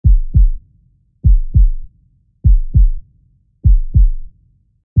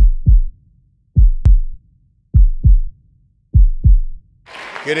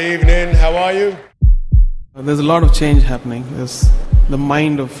Good evening, how are you? There's a lot of change happening. The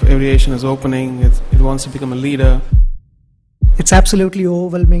mind of aviation is opening. It wants to become a leader. It's absolutely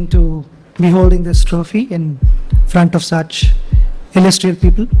overwhelming to be holding this trophy in front of such illustrious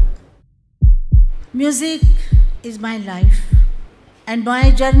people. Music is my life, and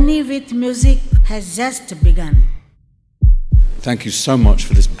my journey with music has just begun. Thank you so much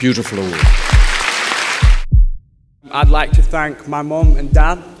for this beautiful award. I'd like to thank my mum and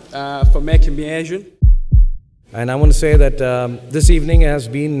dad for making me Asian. And I want to say that this evening has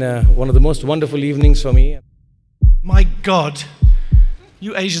been one of the most wonderful evenings for me. My God,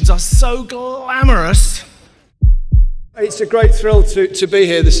 you Asians are so glamorous. It's a great thrill to be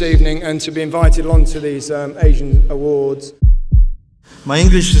here this evening and to be invited along to these Asian Awards. My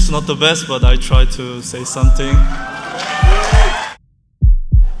English is not the best, but I try to say something.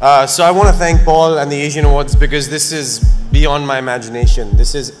 So I want to thank Paul and the Asian Awards because this is beyond my imagination.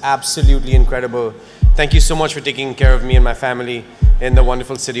 This is absolutely incredible. Thank you so much for taking care of me and my family in the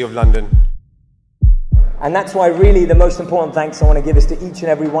wonderful city of London. And that's why really the most important thanks I want to give is to each and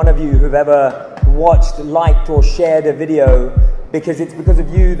every one of you who've ever watched, liked or shared a video, because it's because of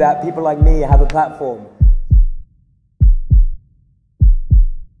you that people like me have a platform.